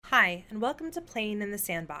Hi, and welcome to Playing in the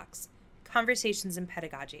Sandbox, Conversations in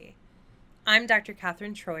Pedagogy. I'm Dr.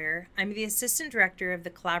 Catherine Troyer. I'm the Assistant Director of the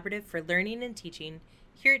Collaborative for Learning and Teaching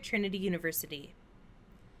here at Trinity University.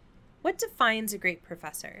 What defines a great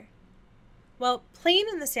professor? Well, Playing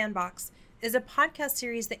in the Sandbox is a podcast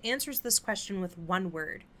series that answers this question with one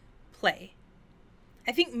word: play.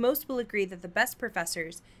 I think most will agree that the best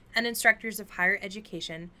professors and instructors of higher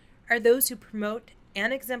education are those who promote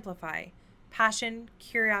and exemplify passion,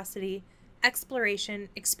 curiosity, exploration,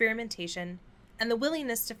 experimentation, and the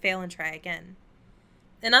willingness to fail and try again.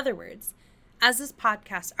 In other words, as this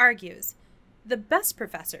podcast argues, the best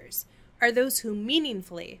professors are those who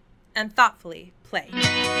meaningfully and thoughtfully play.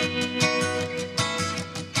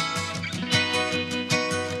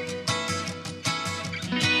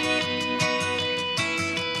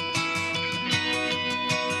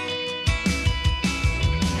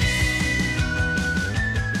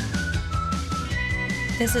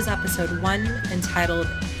 This is episode 1, entitled,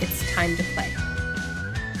 It's Time to Play.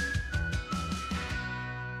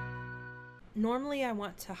 Normally I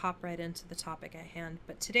want to hop right into the topic at hand,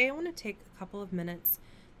 but today I want to take a couple of minutes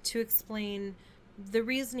to explain the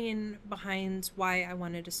reasoning behind why I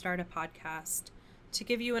wanted to start a podcast, to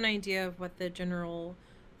give you an idea of what the general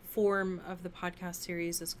form of the podcast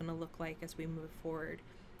series is going to look like as we move forward,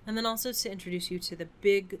 and then also to introduce you to the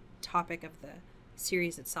big topic of the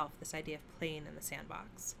series itself, this idea of playing in the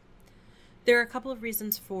sandbox. There are a couple of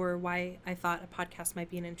reasons for why I thought a podcast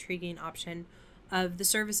might be an intriguing option of the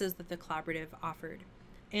services that the collaborative offered.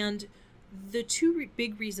 And the two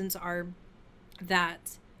big reasons are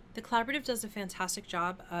that the collaborative does a fantastic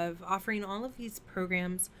job of offering all of these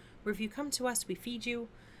programs where if you come to us, we feed you,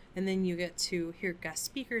 and then you get to hear guest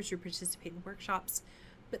speakers or participate in workshops.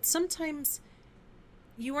 But sometimes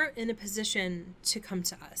you aren't in a position to come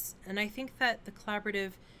to us. And I think that the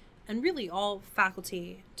collaborative and really all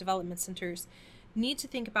faculty development centers need to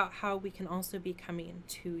think about how we can also be coming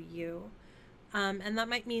to you. And that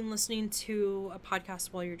might mean listening to a podcast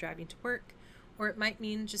while you're driving to work, or it might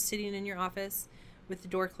mean just sitting in your office with the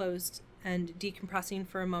door closed and decompressing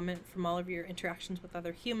for a moment from all of your interactions with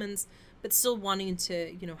other humans, but still wanting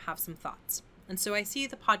to, have some thoughts. And so I see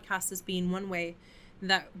the podcast as being one way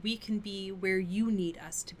that we can be where you need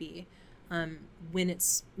us to be when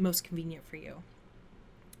it's most convenient for you.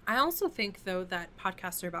 I also think, though, that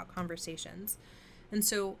podcasts are about conversations. And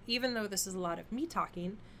so even though this is a lot of me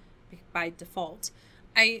talking by default,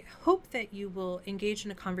 I hope that you will engage in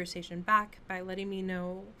a conversation back by letting me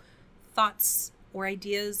know thoughts or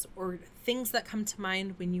ideas or things that come to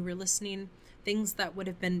mind when you were listening, things that would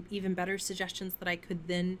have been even better suggestions that I could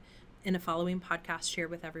then, in a following podcast, share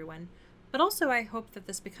with everyone. But also I hope that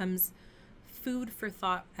this becomes food for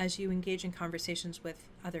thought as you engage in conversations with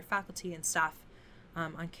other faculty and staff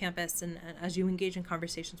on campus and as you engage in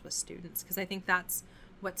conversations with students, because I think that's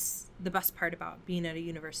what's the best part about being at a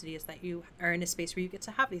university, is that you are in a space where you get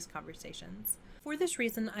to have these conversations. For this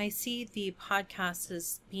reason, I see the podcast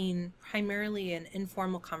as being primarily an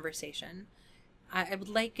informal conversation. I would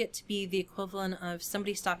like it to be the equivalent of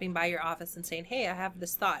somebody stopping by your office and saying, "Hey, I have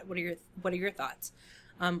this thought. What are your thoughts?"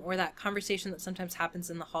 Or that conversation that sometimes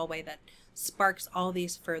happens in the hallway that sparks all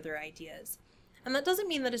these further ideas. And that doesn't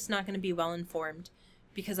mean that it's not going to be well-informed,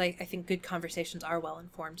 because I think good conversations are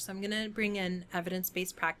well-informed. So I'm going to bring in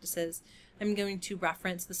evidence-based practices. I'm going to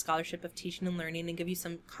reference the scholarship of teaching and learning and give you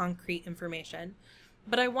some concrete information.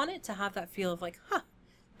 But I want it to have that feel of like,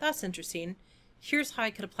 that's interesting. Here's how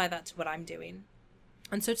I could apply that to what I'm doing.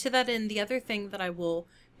 And so to that end, the other thing that I will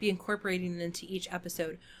be incorporating into each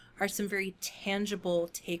episode are some very tangible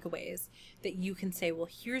takeaways that you can say, well,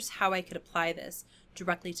 here's how I could apply this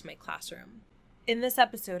directly to my classroom. In this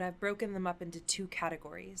episode, I've broken them up into two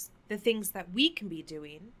categories: the things that we can be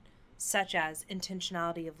doing, such as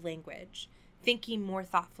intentionality of language, thinking more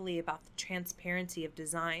thoughtfully about the transparency of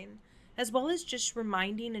design, as well as just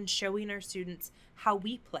reminding and showing our students how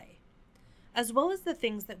we play, as well as the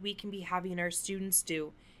things that we can be having our students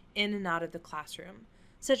do in and out of the classroom,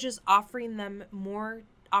 such as offering them more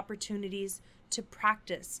opportunities to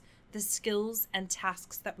practice the skills and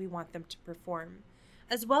tasks that we want them to perform,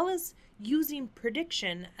 as well as using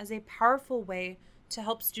prediction as a powerful way to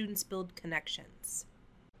help students build connections.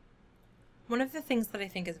 One of the things that I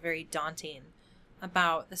think is very daunting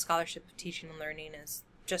about the scholarship of teaching and learning is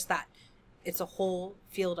just that it's a whole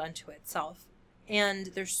field unto itself. And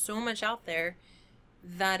there's so much out there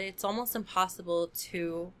that it's almost impossible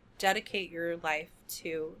to dedicate your life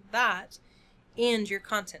to that and your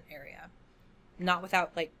content area. Not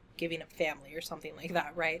without giving up family or something like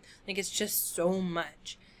that, right? It's just so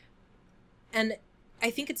much. And I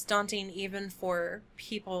think it's daunting even for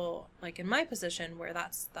people like in my position where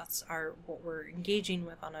that's what we're engaging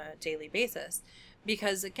with on a daily basis,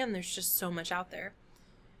 because again, there's just so much out there.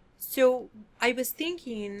 So I was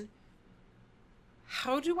thinking,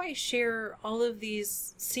 how do I share all of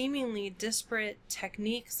these seemingly disparate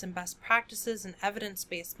techniques and best practices and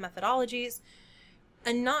evidence-based methodologies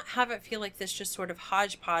and not have it feel like this just sort of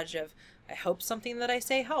hodgepodge of, I hope something that I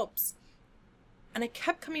say helps. And I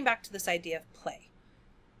kept coming back to this idea of play.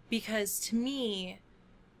 Because to me,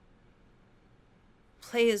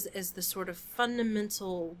 play is the sort of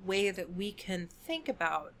fundamental way that we can think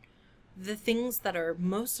about the things that are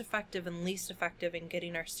most effective and least effective in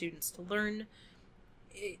getting our students to learn.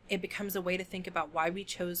 It becomes a way to think about why we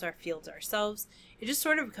chose our fields ourselves. It just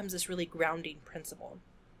sort of becomes this really grounding principle.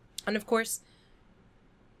 And of course,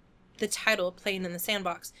 the title, Playing in the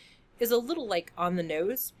Sandbox, is a little like on the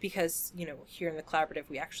nose because, here in the collaborative,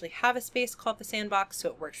 we actually have a space called the Sandbox, so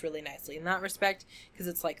it works really nicely in that respect because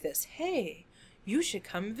it's like this, hey, you should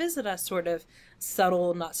come visit us sort of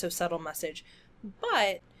subtle, not so subtle message.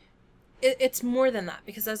 But it's more than that,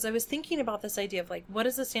 because as I was thinking about this idea of like, what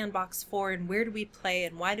is the sandbox for and where do we play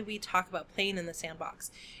and why do we talk about playing in the sandbox?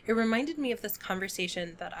 It reminded me of this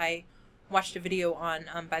conversation that I watched a video on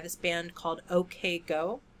by this band called OK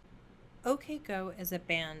Go. OK Go is a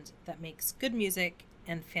band that makes good music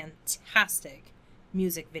and fantastic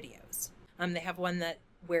music videos. They have one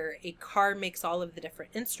where a car makes all of the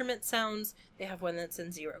different instrument sounds. They have one that's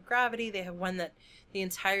in zero gravity. They have one that the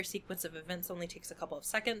entire sequence of events only takes a couple of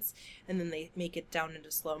seconds, and then they make it down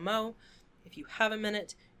into slow-mo. If you have a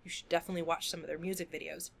minute, you should definitely watch some of their music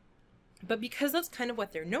videos. But because that's kind of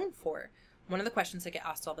what they're known for, one of the questions I get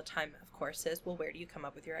asked all the time, of course, is, well, where do you come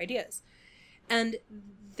up with your ideas? And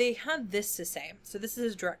they had this to say. So this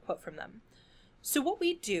is a direct quote from them. So what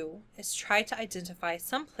we do is try to identify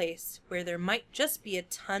some place where there might just be a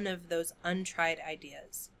ton of those untried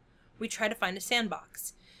ideas. We try to find a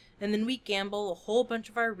sandbox, and then we gamble a whole bunch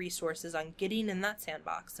of our resources on getting in that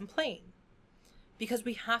sandbox and playing. Because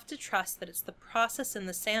we have to trust that it's the process in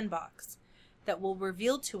the sandbox that will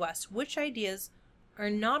reveal to us which ideas are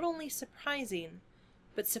not only surprising,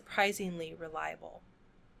 but surprisingly reliable.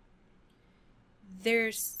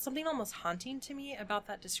 There's something almost haunting to me about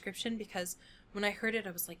that description, because when I heard it,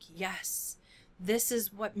 I was like, yes, this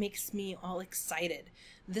is what makes me all excited.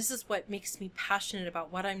 This is what makes me passionate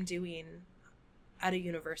about what I'm doing at a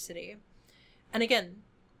university. And again,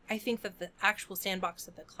 I think that the actual sandbox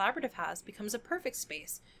that the collaborative has becomes a perfect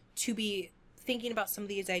space to be thinking about some of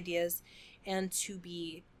these ideas and to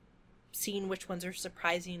be seeing which ones are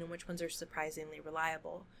surprising and which ones are surprisingly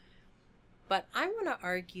reliable. But I want to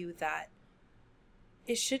argue that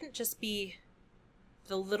it shouldn't just be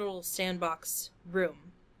the literal sandbox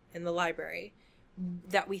room in the library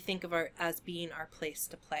that we think of as being our place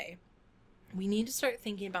to play. We need to start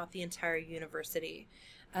thinking about the entire university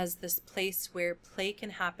as this place where play can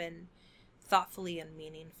happen thoughtfully and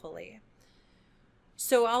meaningfully.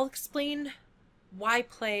 So I'll explain why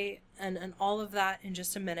play and all of that in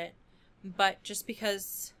just a minute, but just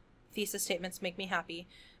because thesis statements make me happy,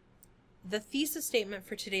 the thesis statement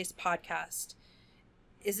for today's podcast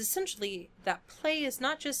is essentially that play is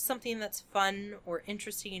not just something that's fun or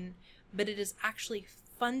interesting, but it is actually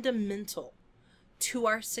fundamental to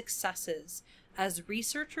our successes as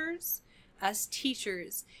researchers, as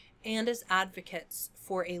teachers, and as advocates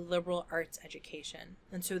for a liberal arts education.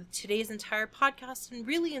 And so today's entire podcast, and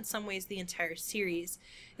really in some ways the entire series,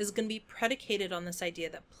 is going to be predicated on this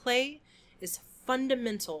idea that play is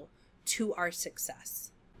fundamental to our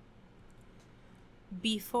success.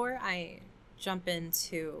 Before I jump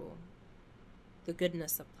into the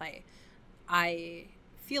goodness of play, I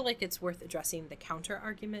feel like it's worth addressing the counter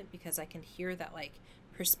argument, because I can hear that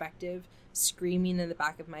perspective screaming in the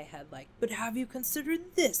back of my head, but have you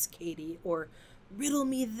considered this, Katie? Or riddle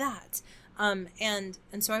me that. And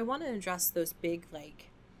so I want to address those big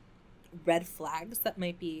red flags that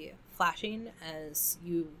might be flashing as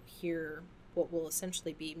you hear what will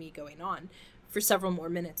essentially be me going on for several more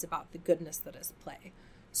minutes about the goodness that is play.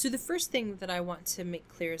 So the first thing that I want to make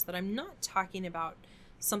clear is that I'm not talking about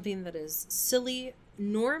something that is silly,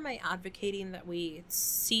 nor am I advocating that we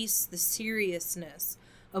cease the seriousness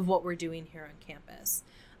of what we're doing here on campus.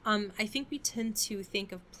 I think we tend to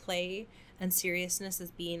think of play and seriousness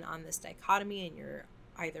as being on this dichotomy, and you're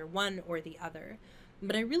either one or the other.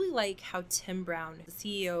 But I really like how Tim Brown, the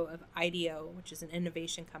CEO of IDEO, which is an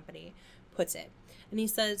innovation company, puts it. And he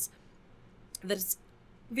says that it's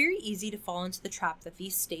very easy to fall into the trap that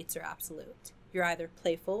these states are absolute. You're either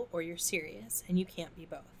playful or you're serious, and you can't be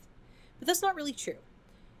both. But that's not really true,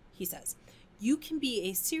 he says. You can be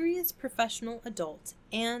a serious professional adult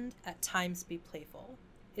and at times be playful.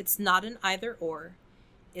 It's not an either or,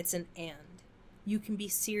 it's an and. You can be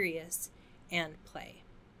serious and play.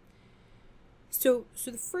 So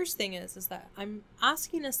the first thing is that I'm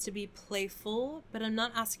asking us to be playful, but I'm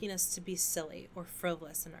not asking us to be silly or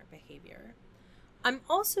frivolous in our behavior. I'm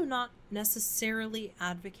also not necessarily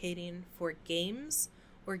advocating for games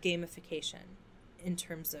or gamification in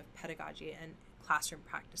terms of pedagogy and classroom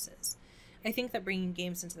practices. I think that bringing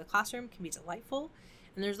games into the classroom can be delightful,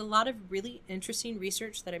 and there's a lot of really interesting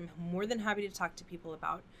research that I'm more than happy to talk to people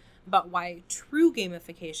about why true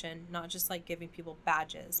gamification, not just like giving people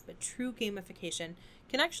badges, but true gamification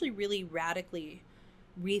can actually really radically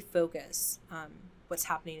refocus what's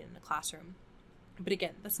happening in the classroom. But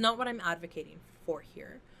again, that's not what I'm advocating for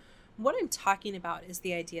here. What I'm talking about is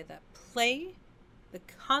the idea that play, the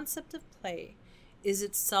concept of play, is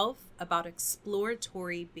itself about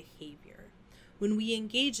exploratory behavior. When we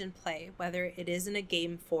engage in play, whether it is in a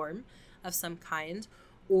game form of some kind,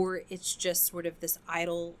 or it's just sort of this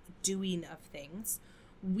idle doing of things,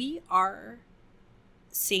 we are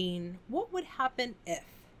saying, what would happen if?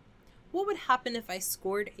 What would happen if I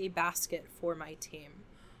scored a basket for my team?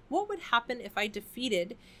 What would happen if I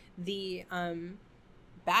defeated the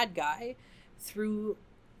bad guy through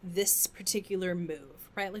this particular move,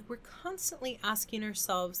 right? Like, we're constantly asking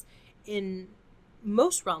ourselves in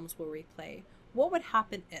most realms where we play, what would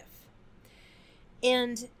happen if?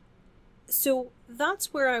 And so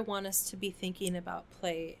that's where I want us to be thinking about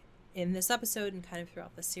play in this episode and kind of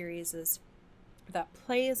throughout the series, is that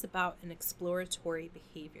play is about an exploratory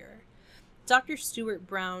behavior. Dr. Stuart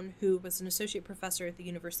Brown, who was an associate professor at the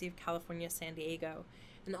University of California, San Diego,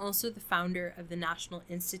 and also the founder of the National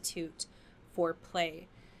Institute for Play,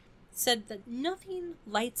 said that nothing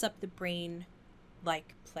lights up the brain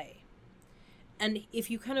like play. And if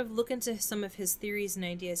you kind of look into some of his theories and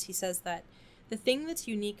ideas, he says that the thing that's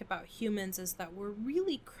unique about humans is that we're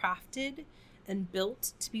really crafted and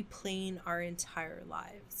built to be playing our entire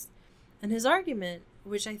lives. And his argument,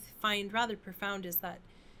 which I find rather profound, is that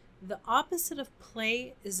the opposite of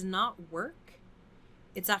play is not work,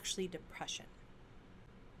 it's actually depression.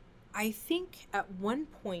 I think at one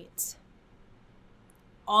point,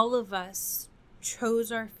 all of us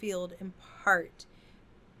chose our field in part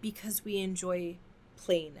because we enjoy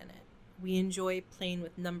playing in it. We enjoy playing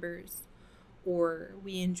with numbers, or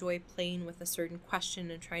we enjoy playing with a certain question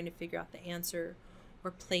and trying to figure out the answer, or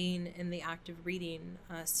playing in the act of reading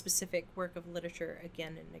a specific work of literature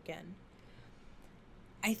again and again.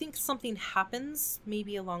 I think something happens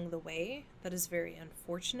maybe along the way that is very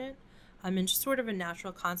unfortunate, and just sort of a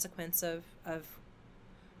natural consequence of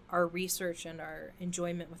our research and our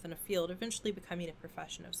enjoyment within a field eventually becoming a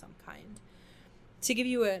profession of some kind. To give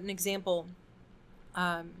you an example,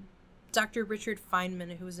 Dr. Richard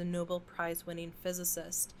Feynman, who was a Nobel Prize-winning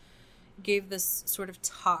physicist, gave this sort of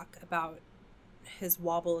talk about his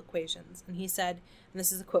wobble equations. And he said, and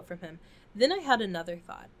this is a quote from him, "Then I had another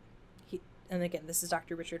thought." And again, this is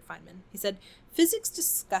Dr. Richard Feynman. He said, "Physics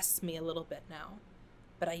disgusts me a little bit now,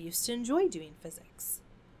 but I used to enjoy doing physics.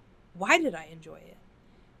 Why did I enjoy it?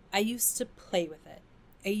 I used to play with it.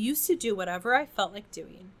 I used to do whatever I felt like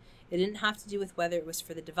doing. It didn't have to do with whether it was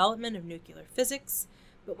for the development of nuclear physics,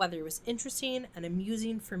 but whether it was interesting and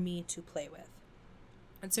amusing for me to play with."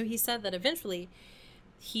 And so he said that eventually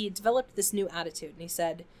he developed this new attitude, and he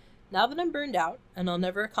said, "Now that I'm burned out and I'll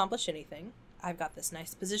never accomplish anything, I've got this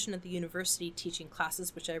nice position at the university teaching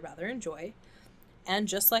classes which I rather enjoy, and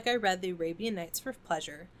just like I read the Arabian Nights for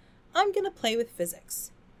pleasure, I'm going to play with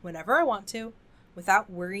physics whenever I want to,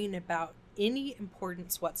 without worrying about any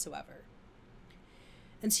importance whatsoever."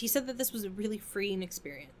 And he said that this was a really freeing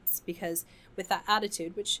experience, because with that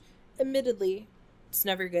attitude, which admittedly it's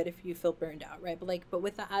never good if you feel burned out, right? But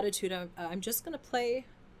with that attitude of, I'm just going to play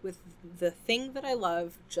with the thing that I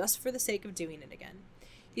love just for the sake of doing it again.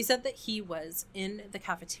 He said that he was in the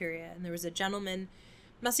cafeteria and there was a gentleman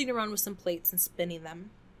messing around with some plates and spinning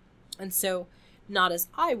them. And so, not as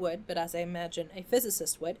I would, but as I imagine a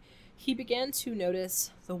physicist would, he began to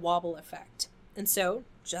notice the wobble effect. And so,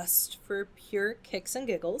 just for pure kicks and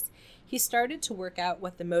giggles, he started to work out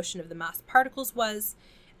what the motion of the mass particles was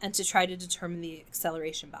and to try to determine the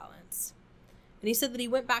acceleration balance. And he said that he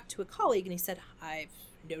went back to a colleague and he said, "I've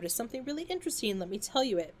noticed something really interesting, let me tell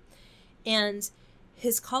you it." And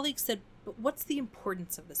his colleague said, "But what's the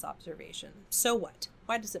importance of this observation? So what?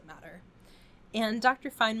 Why does it matter?" And Dr.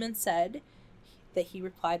 Feynman said that he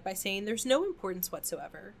replied by saying, "There's no importance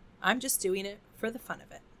whatsoever. I'm just doing it for the fun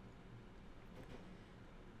of it."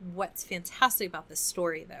 What's fantastic about this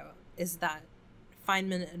story, though, is that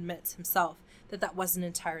Feynman admits himself that that wasn't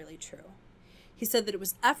entirely true. He said that it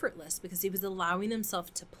was effortless because he was allowing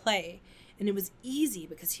himself to play, and it was easy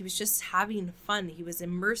because he was just having fun. He was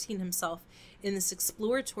immersing himself in this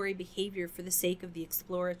exploratory behavior for the sake of the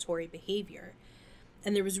exploratory behavior.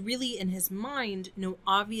 And there was really in his mind no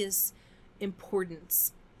obvious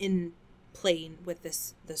importance in playing with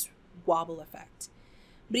this wobble effect.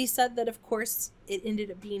 But he said that, of course, it ended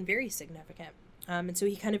up being very significant. And so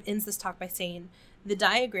he kind of ends this talk by saying, the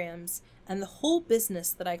diagrams and the whole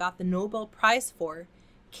business that I got the Nobel Prize for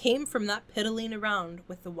came from that piddling around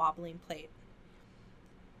with the wobbling plate.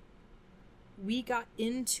 We got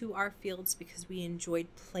into our fields because we enjoyed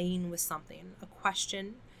playing with something, a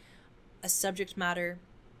question, a subject matter,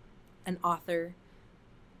 an author,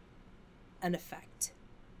 an effect.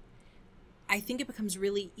 I think it becomes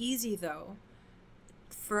really easy, though,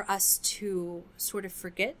 for us to sort of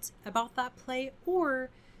forget about that play,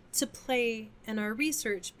 or to play in our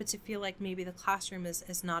research, but to feel like maybe the classroom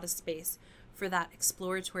is not a space for that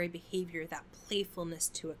exploratory behavior, that playfulness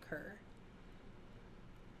to occur.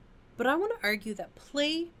 But I want to argue that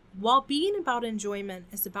play, while being about enjoyment,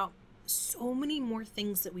 is about so many more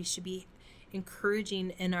things that we should be encouraging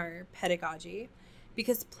in our pedagogy,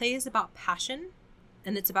 because play is about passion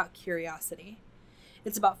and it's about curiosity.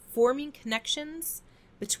 It's about forming connections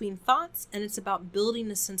between thoughts, and it's about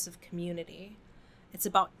building a sense of community. It's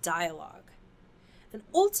about dialogue. And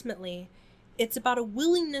ultimately, it's about a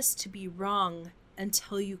willingness to be wrong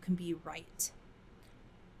until you can be right.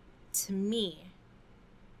 To me,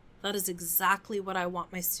 that is exactly what I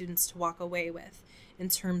want my students to walk away with in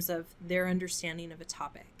terms of their understanding of a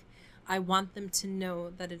topic. I want them to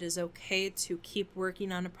know that it is okay to keep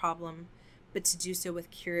working on a problem, but to do so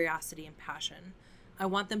with curiosity and passion. I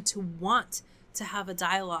want them to want to have a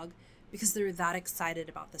dialogue because they're that excited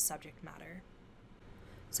about the subject matter.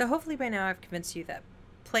 So hopefully by now I've convinced you that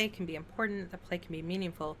play can be important, that play can be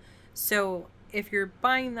meaningful. So if you're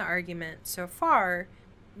buying the argument so far,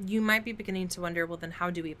 you might be beginning to wonder, well, then how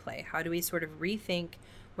do we play? How do we sort of rethink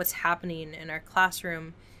what's happening in our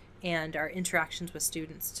classroom and our interactions with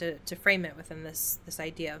students to frame it within this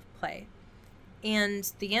idea of play? And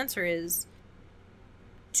the answer is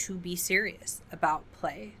to be serious about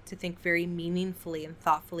play, to think very meaningfully and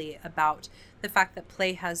thoughtfully about the fact that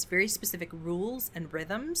play has very specific rules and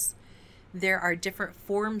rhythms. There are different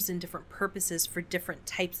forms and different purposes for different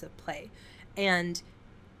types of play. And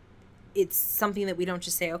it's something that we don't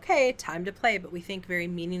just say, okay, time to play, but we think very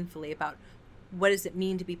meaningfully about what does it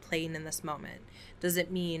mean to be playing in this moment? Does it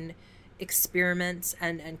mean experiments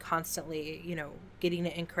and constantly, getting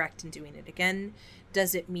it incorrect and doing it again?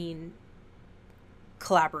 Does it mean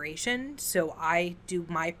collaboration? So I do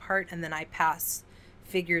my part and then I pass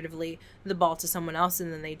figuratively the ball to someone else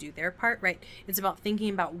and then they do their part, right? It's about thinking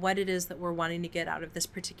about what it is that we're wanting to get out of this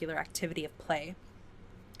particular activity of play.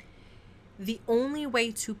 The only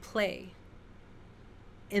way to play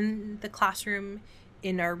in the classroom,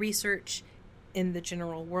 in our research, in the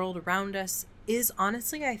general world around us is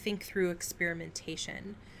honestly, I think, through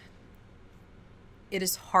experimentation. It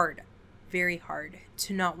is hard, very hard,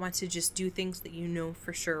 to not want to just do things that you know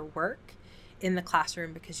for sure work in the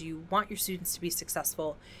classroom because you want your students to be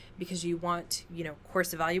successful, because you want,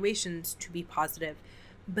 course evaluations to be positive.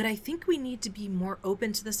 But I think we need to be more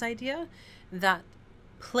open to this idea that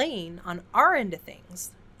playing on our end of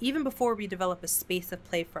things, even before we develop a space of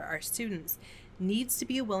play for our students, needs to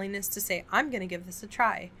be a willingness to say, I'm going to give this a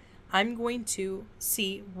try. I'm going to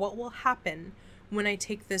see what will happen when I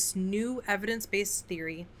take this new evidence-based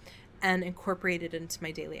theory and incorporate it into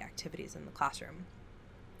my daily activities in the classroom.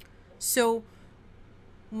 So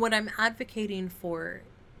what I'm advocating for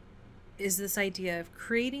is this idea of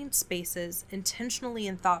creating spaces intentionally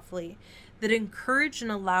and thoughtfully that encourage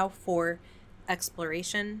and allow for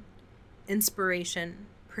exploration, inspiration,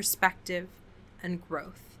 perspective, and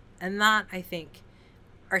growth. And that, I think,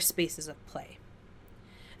 are spaces of play.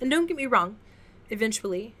 And don't get me wrong,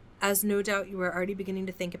 eventually, as no doubt you are already beginning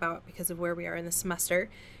to think about because of where we are in the semester,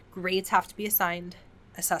 grades have to be assigned,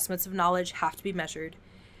 assessments of knowledge have to be measured.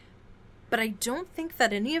 But I don't think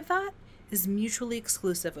that any of that is mutually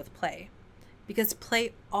exclusive with play, because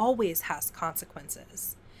play always has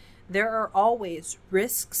consequences. There are always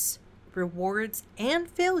risks, rewards, and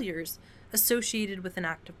failures associated with an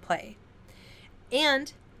act of play.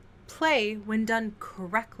 And play, when done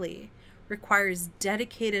correctly, requires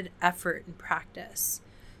dedicated effort and practice.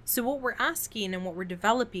 So what we're asking and what we're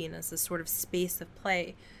developing as a sort of space of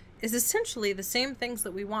play is essentially the same things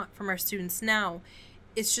that we want from our students now.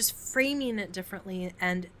 It's just framing it differently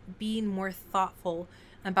and being more thoughtful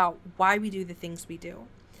about why we do the things we do.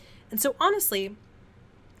 And so honestly,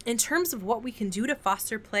 in terms of what we can do to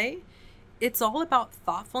foster play, it's all about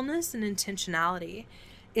thoughtfulness and intentionality.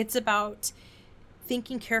 It's about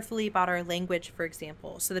thinking carefully about our language, for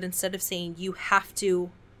example, so that instead of saying you have to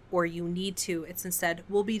or you need to, it's instead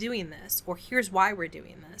we'll be doing this, or here's why we're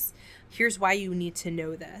doing this. Here's why you need to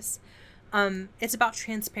know this. It's about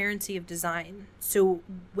transparency of design. So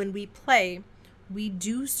when we play, we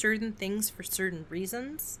do certain things for certain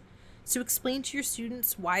reasons. So explain to your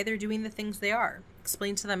students why they're doing the things they are.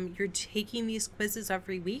 Explain to them you're taking these quizzes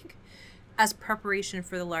every week as preparation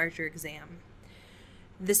for the larger exam.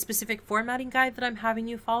 The specific formatting guide that I'm having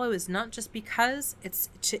you follow is not just because it's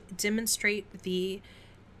to demonstrate the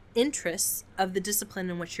interests of the discipline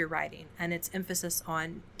in which you're writing and its emphasis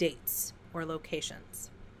on dates or locations.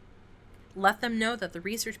 Let them know that the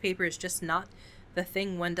research paper is just not the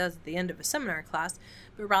thing one does at the end of a seminar class,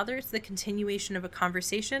 but rather it's the continuation of a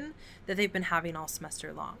conversation that they've been having all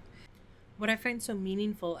semester long. What I find so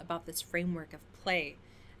meaningful about this framework of play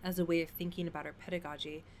as a way of thinking about our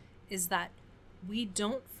pedagogy is that we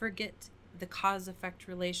don't forget the cause-effect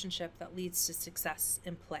relationship that leads to success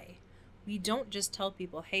in play. We don't just tell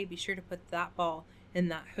people, hey, be sure to put that ball in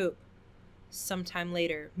that hoop. Sometime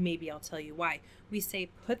later, maybe I'll tell you why. We say,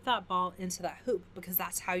 put that ball into that hoop because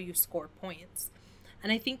that's how you score points.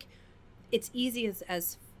 And I think it's easy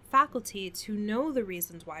as faculty to know the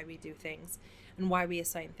reasons why we do things and why we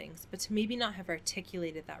assign things, but to maybe not have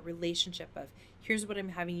articulated that relationship of here's what I'm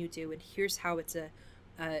having you do and here's how it's a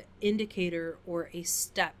indicator or a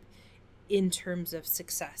step in terms of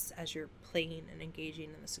success as you're playing and engaging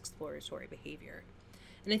in this exploratory behavior.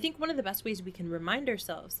 And I think one of the best ways we can remind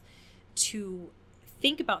ourselves to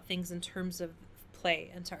think about things in terms of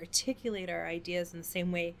play and to articulate our ideas in the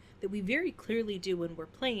same way that we very clearly do when we're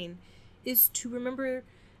playing is to remember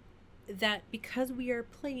that because we are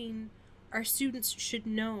playing, our students should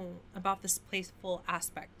know about this playful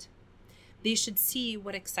aspect. They should see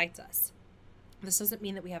what excites us. This doesn't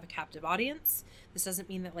mean that we have a captive audience. This doesn't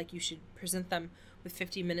mean that you should present them with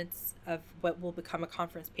 50 minutes of what will become a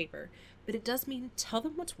conference paper. But it does mean tell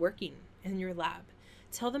them what's working in your lab.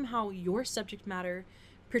 Tell them how your subject matter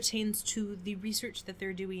pertains to the research that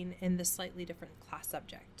they're doing in the slightly different class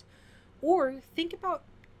subject. Or think about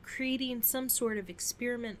creating some sort of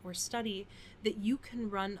experiment or study that you can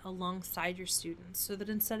run alongside your students so that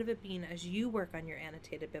instead of it being as you work on your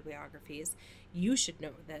annotated bibliographies, you should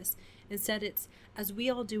know this. Instead, it's as we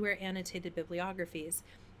all do our annotated bibliographies,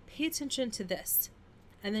 pay attention to this.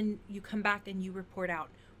 And then you come back and you report out.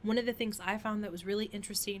 One of the things I found that was really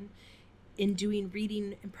interesting in doing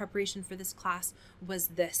reading in preparation for this class was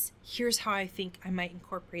this. Here's how I think I might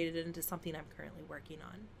incorporate it into something I'm currently working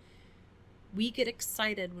on. We get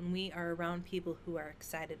excited when we are around people who are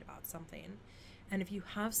excited about something. And if you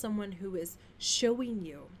have someone who is showing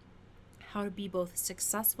you how to be both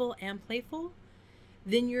successful and playful,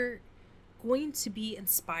 then you're going to be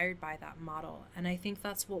inspired by that model. And I think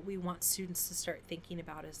that's what we want students to start thinking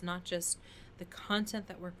about, is not just the content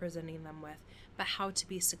that we're presenting them with, but how to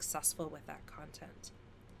be successful with that content.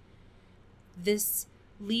 This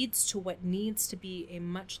leads to what needs to be a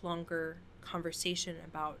much longer conversation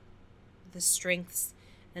about the strengths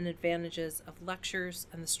and advantages of lectures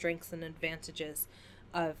and the strengths and advantages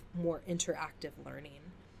of more interactive learning.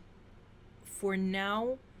 For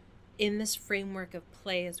now, in this framework of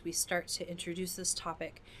play, as we start to introduce this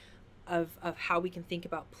topic of how we can think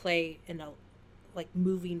about play in a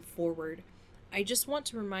moving forward, I just want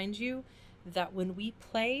to remind you that when we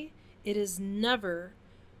play, it is never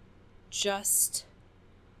just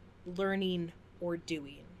learning or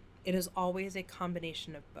doing. It is always a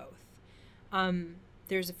combination of both.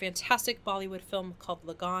 There's a fantastic Bollywood film called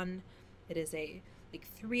Lagan. It is a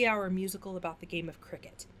 3-hour musical about the game of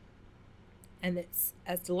cricket. And it's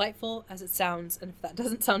as delightful as it sounds, and if that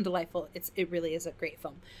doesn't sound delightful, it really is a great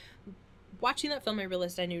film. Watching that film, I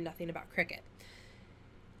realized I knew nothing about cricket.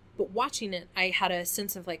 But watching it, I had a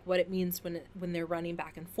sense of what it means when they're running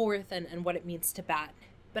back and forth and what it means to bat.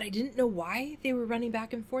 But I didn't know why they were running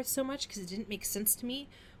back and forth so much, because it didn't make sense to me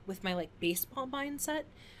with my baseball mindset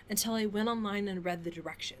until I went online and read the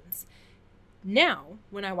directions. Now,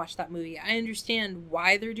 when I watch that movie, I understand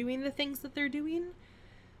why they're doing the things that they're doing,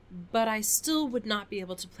 but I still would not be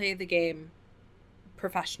able to play the game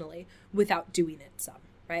professionally without doing it some,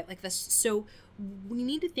 right? So we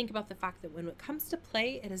need to think about the fact that when it comes to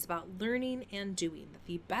play, it is about learning and doing. That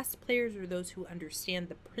the best players are those who understand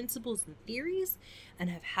the principles and theories and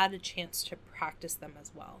have had a chance to practice them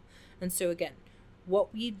as well. And so again,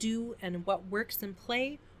 what we do and what works in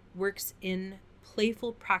play works in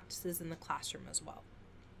playful practices in the classroom as well.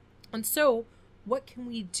 And so what can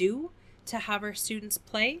we do to have our students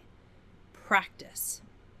play? Practice.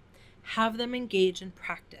 Have them engage in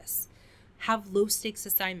practice. Have low stakes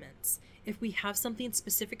assignments. If we have something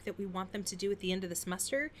specific that we want them to do at the end of the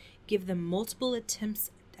semester, give them multiple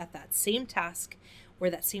attempts at that same task or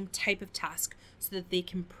that same type of task so that they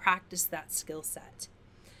can practice that skill set.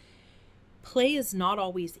 Play is not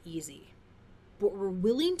always easy, but we're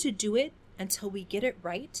willing to do it until we get it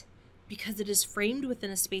right because it is framed within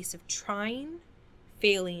a space of trying,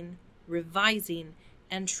 failing, revising,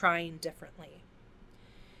 and trying differently.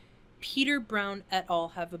 Peter Brown et al.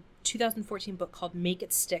 Have a 2014 book called Make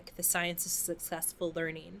It Stick, The Science of Successful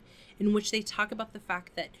Learning, in which they talk about the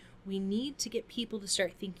fact that we need to get people to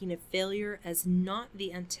start thinking of failure as not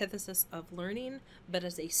the antithesis of learning, but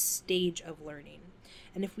as a stage of learning.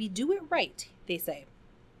 And if we do it right, they say,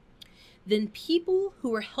 then people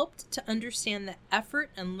who are helped to understand that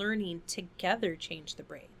effort and learning together change the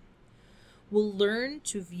brain will learn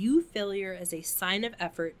to view failure as a sign of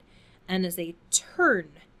effort and as a turn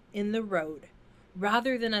in the road,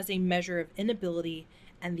 rather than as a measure of inability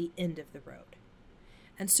and the end of the road.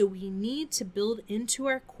 And so we need to build into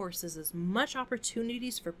our courses as much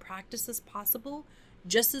opportunities for practice as possible,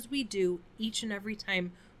 just as we do each and every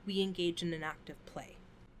time we engage in an active play.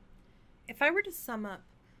 If I were to sum up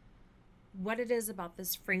what it is about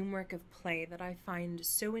this framework of play that I find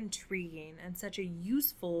so intriguing and such a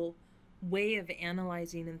useful way of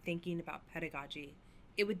analyzing and thinking about pedagogy,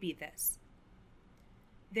 it would be this.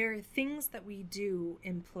 There are things that we do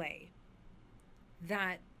in play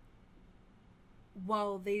that,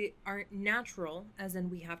 while they aren't natural, as in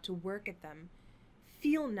we have to work at them,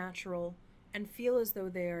 feel natural and feel as though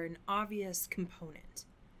they are an obvious component.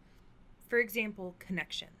 For example,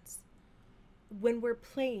 connections. When we're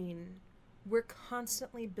playing, we're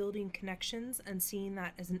constantly building connections and seeing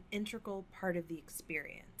that as an integral part of the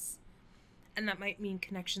experience. And that might mean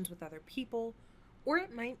connections with other people, or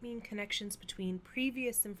it might mean connections between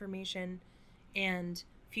previous information and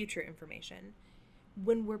future information.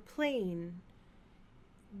 When we're playing,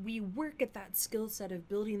 we work at that skill set of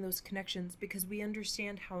building those connections because we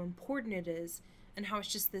understand how important it is and how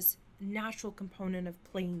it's just this natural component of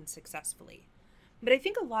playing successfully. But I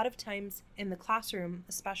think a lot of times in the classroom,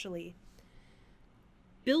 especially,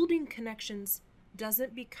 building connections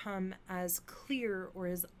doesn't become as clear or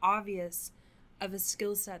as obvious of a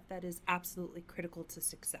skill set that is absolutely critical to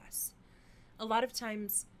success. A lot of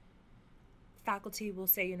times, faculty will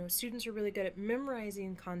say, students are really good at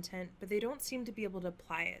memorizing content, but they don't seem to be able to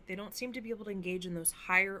apply it. They don't seem to be able to engage in those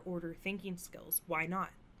higher order thinking skills. Why not?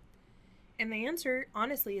 And the answer,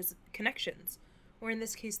 honestly, is connections, or in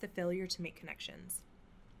this case, the failure to make connections.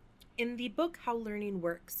 In the book, How Learning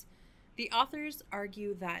Works, the authors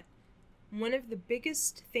argue that one of the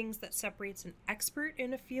biggest things that separates an expert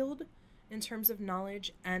in a field in terms of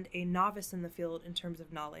knowledge and a novice in the field in terms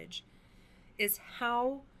of knowledge is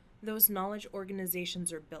how those knowledge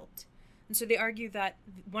organizations are built. And so they argue that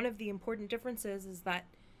one of the important differences is that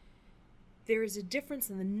there is a difference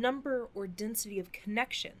in the number or density of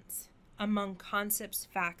connections among concepts,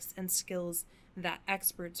 facts, and skills that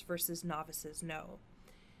experts versus novices know.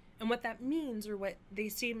 And what that means, or what they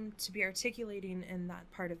seem to be articulating in that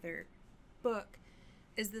part of their book,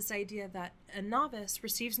 is this idea that a novice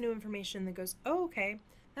receives new information that goes, oh, okay,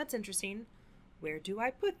 that's interesting. Where do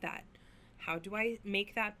I put that? How do I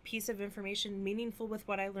make that piece of information meaningful with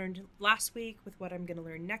what I learned last week, with what I'm going to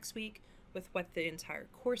learn next week, with what the entire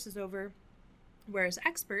course is over? Whereas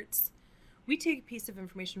experts, we take a piece of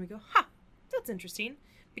information, we go, that's interesting,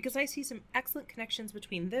 because I see some excellent connections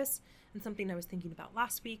between this and something I was thinking about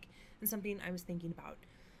last week and something I was thinking about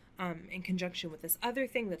in conjunction with this other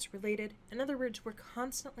thing that's related. In other words, we're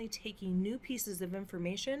constantly taking new pieces of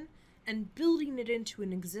information and building it into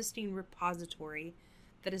an existing repository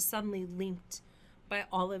that is suddenly linked by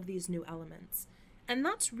all of these new elements. And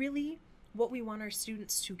that's really what we want our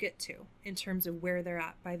students to get to in terms of where they're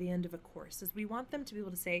at by the end of a course, is we want them to be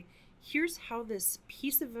able to say, here's how this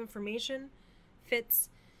piece of information fits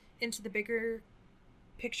into the bigger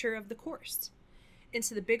picture of the course,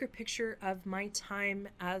 into the bigger picture of my time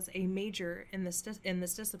as a major in this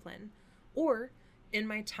discipline, or in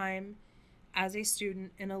my time as a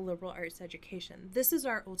student in a liberal arts education. This is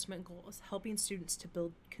our ultimate goal, is helping students to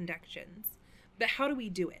build connections. But how do we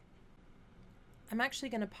do it? I'm actually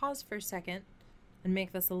going to pause for a second and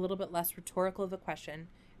make this a little bit less rhetorical of a question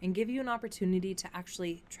and give you an opportunity to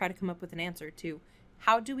actually try to come up with an answer to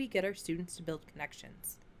how do we get our students to build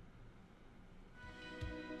connections?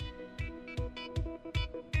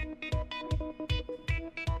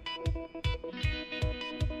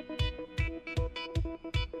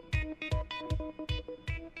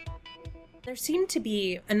 There seem to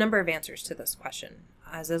be a number of answers to this question.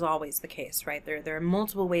 as is always the case, right? There are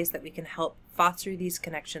multiple ways that we can help foster these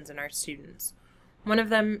connections in our students. One of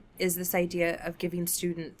them is this idea of giving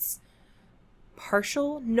students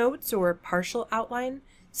partial notes or partial outline.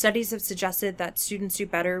 Studies have suggested that students do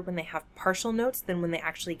better when they have partial notes than when they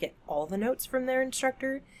actually get all the notes from their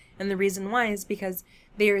instructor. And the reason why is because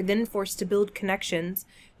they are then forced to build connections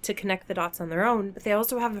to connect the dots on their own, but they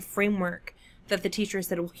also have a framework that the teacher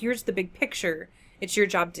said, well, here's the big picture. It's your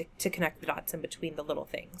job to connect the dots in between the little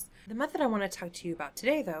things. The method I want to talk to you about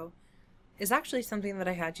today, though, is actually something that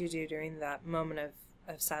I had you do during that moment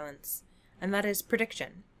of silence, and that is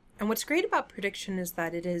prediction. And what's great about prediction is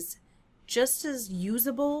that it is just as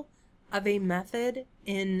usable of a method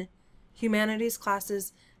in humanities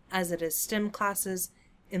classes as it is STEM classes,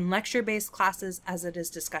 in lecture-based classes as it is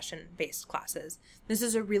discussion-based classes. This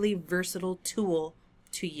is a really versatile tool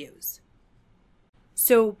to use.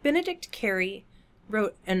 So Benedict Carey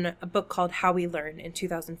wrote in a book called How We Learn in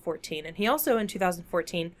 2014, and he also in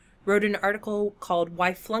 2014 wrote an article called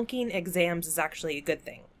Why Flunking Exams is Actually a Good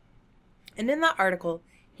Thing. And in that article,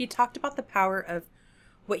 he talked about the power of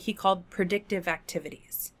what he called predictive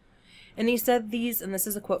activities. And he said these, and this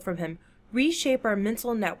is a quote from him, reshape our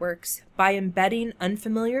mental networks by embedding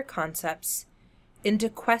unfamiliar concepts into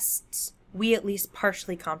quests we at least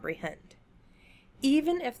partially comprehend.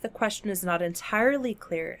 Even if the question is not entirely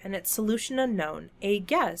clear and its solution unknown, a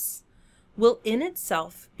guess will in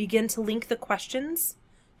itself begin to link the questions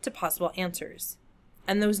to possible answers.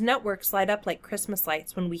 And those networks light up like Christmas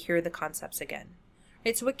lights when we hear the concepts again.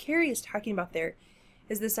 Right? So what Carey is talking about there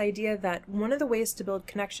is this idea that one of the ways to build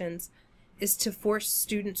connections is to force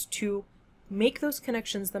students to make those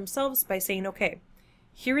connections themselves by saying, okay,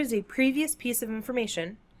 here is a previous piece of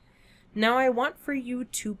information. Now I want for you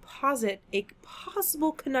to posit a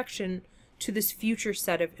possible connection to this future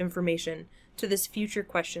set of information, to this future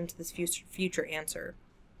question, to this future answer.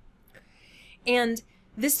 And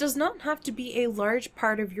this does not have to be a large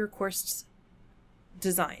part of your course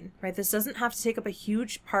design, right? This doesn't have to take up a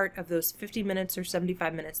huge part of those 50 minutes or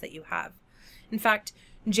 75 minutes that you have. In fact,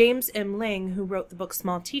 James M. Lang, who wrote the book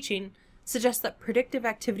Small Teaching, suggests that predictive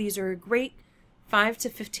activities are a great 5 to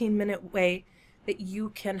 15 minute way that you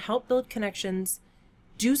can help build connections,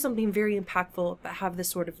 do something very impactful, but have this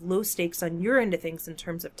sort of low stakes on your end of things in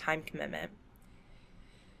terms of time commitment.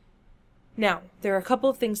 Now, there are a couple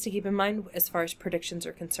of things to keep in mind as far as predictions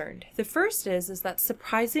are concerned. The first is that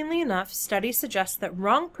surprisingly enough, studies suggest that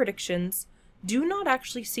wrong predictions do not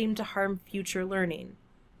actually seem to harm future learning,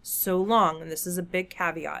 so long, and this is a big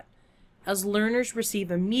caveat, as learners receive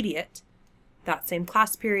immediate, that same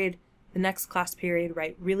class period, the next class period,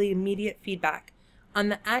 right, really immediate feedback on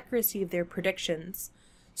the accuracy of their predictions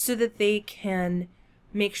so that they can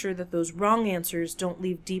make sure that those wrong answers don't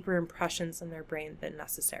leave deeper impressions in their brain than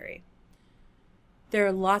necessary. There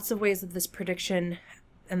are lots of ways that this prediction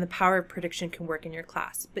and the power of prediction can work in your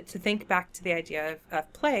class. But to think back to the idea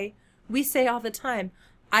of play, we say all the time,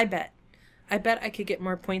 I bet I could get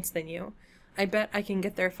more points than you. I bet I can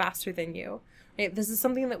get there faster than you. Right? This is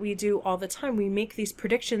something that we do all the time. We make these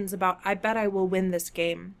predictions about, I bet I will win this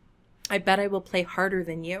game. I bet I will play harder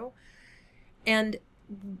than you. And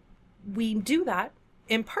we do that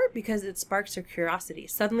in part because it sparks our curiosity.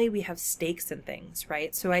 Suddenly we have stakes in things,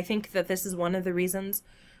 right? So I think that this is one of the reasons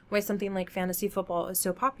why something like fantasy football is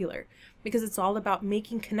so popular, because it's all about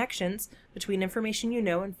making connections between information you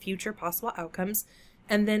know and future possible outcomes,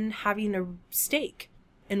 and then having a stake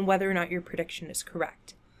in whether or not your prediction is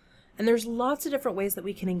correct. And there's lots of different ways that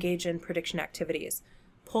we can engage in prediction activities.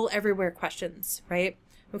 Poll everywhere questions, right?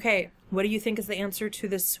 Okay, what do you think is the answer to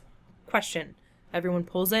this question? Everyone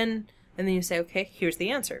pulls in, and then you say, okay, here's the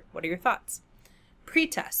answer. What are your thoughts?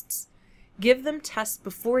 Pre-tests. Give them tests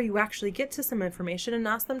before you actually get to some information and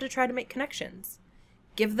ask them to try to make connections.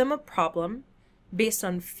 Give them a problem based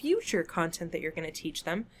on future content that you're going to teach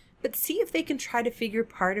them, but see if they can try to figure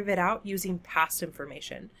part of it out using past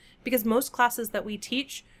information. Because most classes that we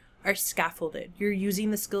teach are scaffolded. You're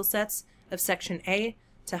using the skill sets of Section A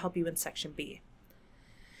to help you in Section B.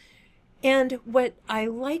 And what I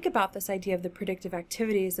like about this idea of the predictive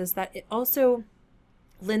activities is that it also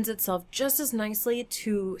lends itself just as nicely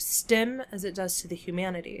to STEM as it does to the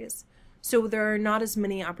humanities. So there are not as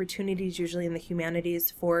many opportunities usually in the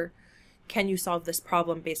humanities for, can you solve this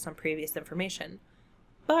problem based on previous information?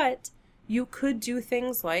 But you could do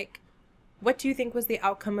things like, what do you think was the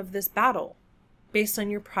outcome of this battle based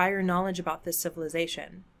on your prior knowledge about this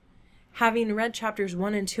civilization? Having read chapters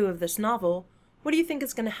 1 and 2 of this novel, what do you think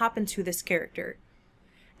is going to happen to this character?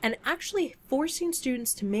 And actually forcing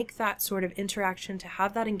students to make that sort of interaction, to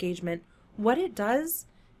have that engagement, what it does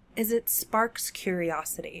is it sparks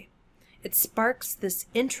curiosity. It sparks this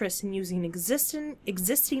interest in using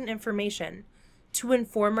existing information to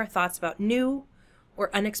inform our thoughts about new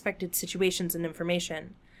or unexpected situations and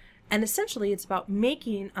information. And essentially, it's about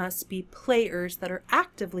making us be players that are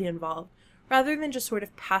actively involved rather than just sort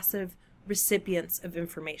of passive recipients of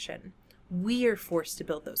information. We are forced to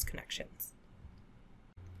build those connections.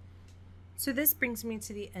 So this brings me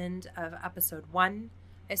to the end of episode 1.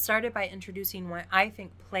 I started by introducing why I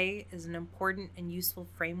think play is an important and useful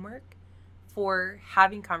framework for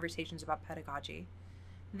having conversations about pedagogy.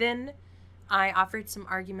 Then I offered some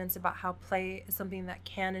arguments about how play is something that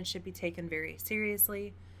can and should be taken very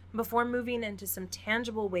seriously, before moving into some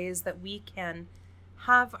tangible ways that we can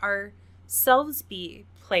have ourselves be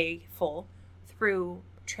playful through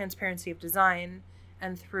transparency of design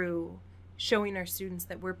and through showing our students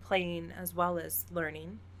that we're playing as well as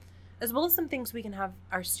learning, as well as some things we can have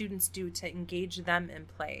our students do to engage them in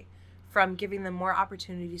play, from giving them more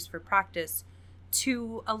opportunities for practice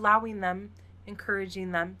to allowing them,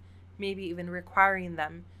 encouraging them, maybe even requiring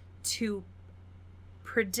them to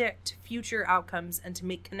predict future outcomes and to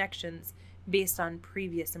make connections based on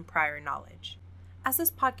previous and prior knowledge. As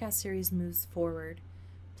this podcast series moves forward,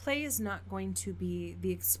 play is not going to be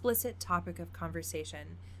the explicit topic of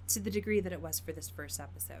conversation to the degree that it was for this first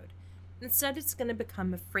episode. Instead, it's going to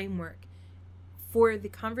become a framework for the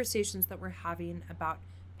conversations that we're having about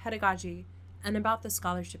pedagogy and about the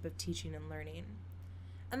scholarship of teaching and learning.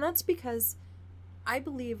 And that's because I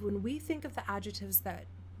believe when we think of the adjectives that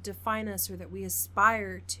define us or that we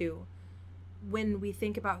aspire to when we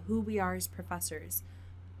think about who we are as professors,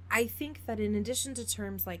 I think that in addition to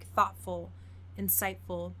terms like thoughtful,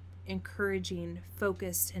 insightful, encouraging,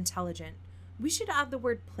 focused, intelligent, we should add the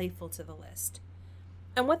word playful to the list.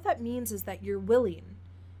 And what that means is that you're willing,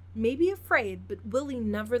 maybe afraid, but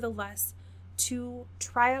willing nevertheless to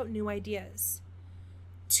try out new ideas,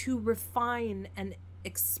 to refine and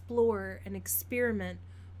explore and experiment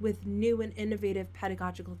with new and innovative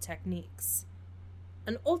pedagogical techniques.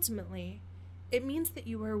 And ultimately, it means that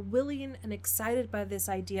you are willing and excited by this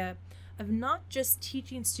idea of not just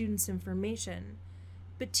teaching students information,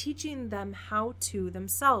 but teaching them how to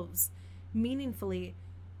themselves meaningfully,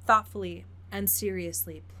 thoughtfully, and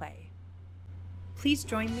seriously play. Please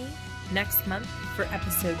join me next month for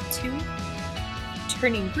episode 2,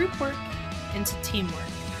 Turning Group Work into Teamwork,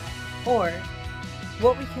 or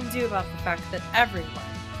what we can do about the fact that everyone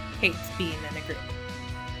hates being in a group.